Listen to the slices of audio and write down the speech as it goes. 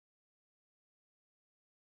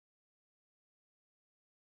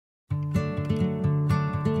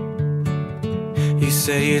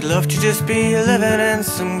said you'd love to just be living in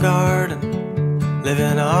some garden,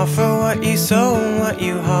 living off of what you sow and what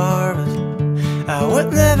you harvest. I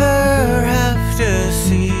would never have to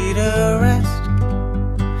see the rest.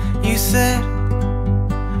 You said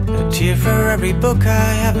a tear for every book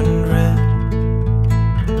I haven't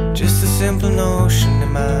read, just a simple notion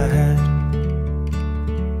in my head.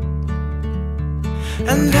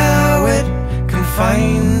 And how it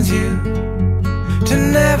confines you to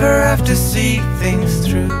never have to see things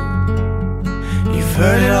through. You've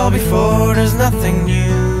heard it all before, there's nothing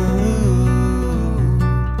new.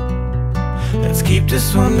 Let's keep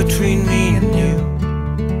this one between me and you.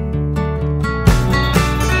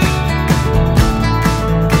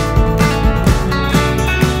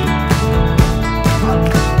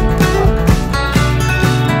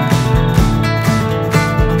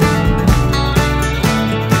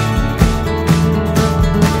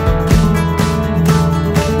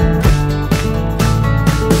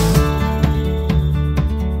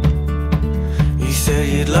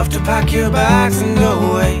 You'd love to pack your bags and go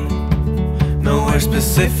away, nowhere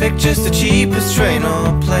specific, just the cheapest train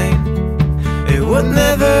or plane. It would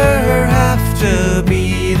never have to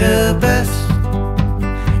be the best.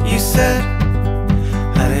 You said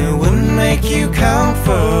that it wouldn't make you count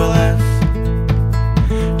for less,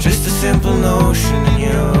 just a simple notion in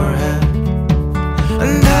your head.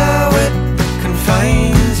 And how it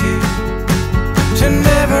confines you to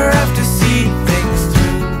never have to see things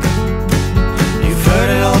through. You've heard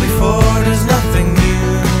it all before, there's nothing new.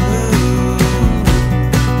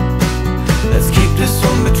 Let's keep this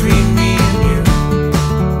one between me and you.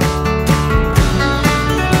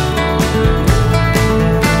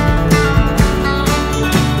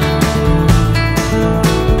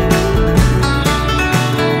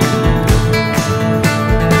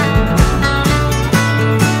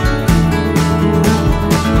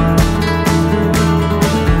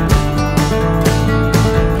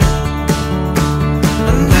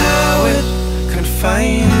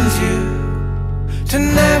 Finds you to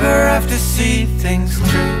never have to see things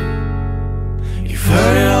through. You've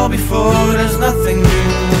heard it all before, there's nothing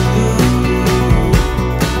new.